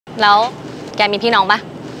แล้วแกมีพี่น้องปะ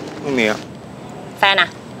ไม่มีอะแฟนอะ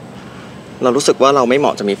เรารู้สึกว่าเราไม่เหม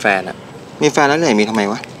าะจะมีแฟนอะมีแฟนแล้วเนี่ยมีทำไม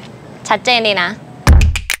วะชัดเจนดีนะ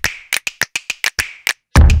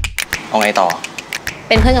เอาไงต่อเ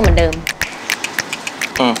ป็นเพื่อนกันเหมือนเดิม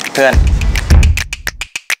เพื่อน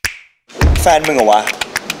แฟนมึงเหรอวะ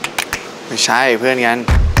ไม่ใช่เพื่อนกัน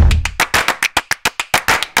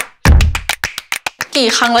กี่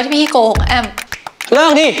ครั้งแล้วที่พี่โกหกแอมเลิ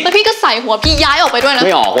กดิแล้วพี่ก็ใส่หัวพี่ย้ายออกไปด้วยนะไ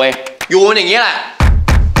ม่ออกเว้ยอยู่อย่างนี้แหละ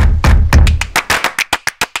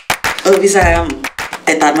พี่แซมไ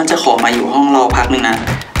อ้ตัดมันจะขอมาอยู่ห้องเราพักนึงนะ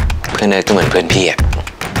เพื่อนเนยก็เหมือนเพื่อนพี่อะ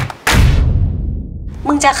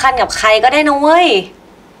มึงจะคันกับใครก็ได้นะเว้ย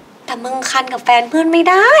แต่มึงคันกับแฟนเพื่อนไม่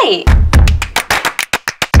ได้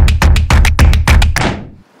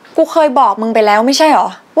กูเคยบอกมึงไปแล้วไม่ใช่หรอ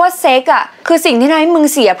ว่าเซ็กอะคือสิ่งที่ทำให้มึง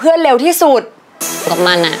เสียเพื่อนเร็วที่สุดกับ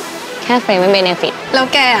มันอะแค่เฟรมไม่เบเนฟิตแล้ว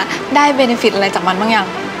แกได้เบเนฟิตอะไรจากมันบ้างยัง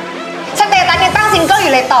สเตตัสเนี่ยตั้งซิงเกิลอ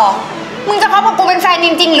ยู่เลยต่อมึงจะคบกับกูเป็นแฟนจ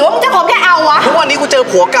ริงๆหรือว่ามึงจะคบแค่เอาวะทุกวันนี้กูเจอ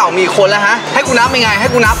ผัวเก่ามีคนแล้วฮะให้กูนับยังไงให้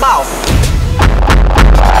กูนับเปล่า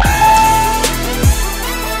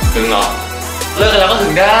ถึงเหรอเลิกกันแล้วก็ถึ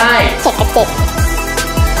งได้สกปรก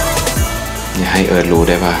อย่าให้เอิร์ธรู้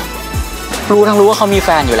ได้ป่ะรู้ทั้งรู้ว่าเขามีแฟ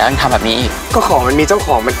นอยู่แล้วยังทำแบบนี้อีกก็ของมันมีเจ้าข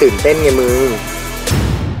องมันตื่นเต้นไงมึง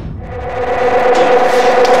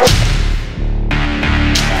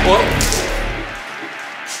โอ๊ย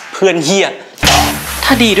เพื่อนเฮีย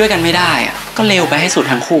ถ้าดีด้วยกันไม่ได้อะก็เลวไปให้สุด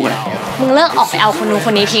ทั้งคู่เลยมึงเลิกออกไปเอาคนนู้นค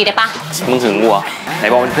นนี้ทีได้ปะมึงหึงวัวไหน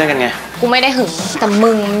บอกเป็นเพื่อนกันไงกูไม่ได้หึงแต่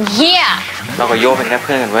มึงเฮียเรากับโยเป็นแค่เ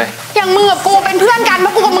พื่อนกันเว้ยอย่างมึงกับกูเป็นเพื่อนกันเพร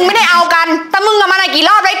าะกูกับมึงไม่ได้เอากันแต่มึงกับมันอะกี่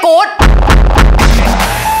รอบไรกูด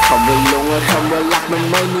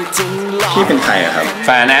พี่เป็นใครอะครับแฟ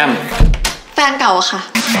นแอมแฟนเก่าอะค่ะ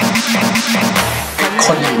ค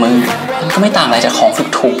นอย่างมึงมันก็ไม่ต่างอะไรจากของ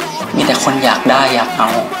ถูกๆมีแต่คนอยากได้อยากเอา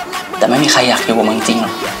แต่ไม่มีใครอยากอยู่กับมึงจริงหร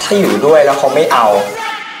อกถ้าอยู่ด้วยแล้วเขาไม่เอา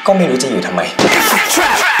ก็ไม่รู้จะอยู่ทำไม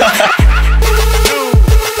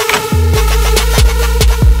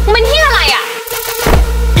มันที่อะไรอ่ะ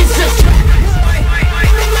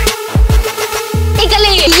อีกะ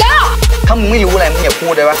ลีเลิกถ้ามึงไม่รู้อะไรมึงอย่าพู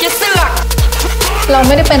ดได้ปะอย่าเสือกเราไ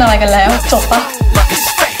ม่ได้เป็นอะไรกันแล้วจบปะ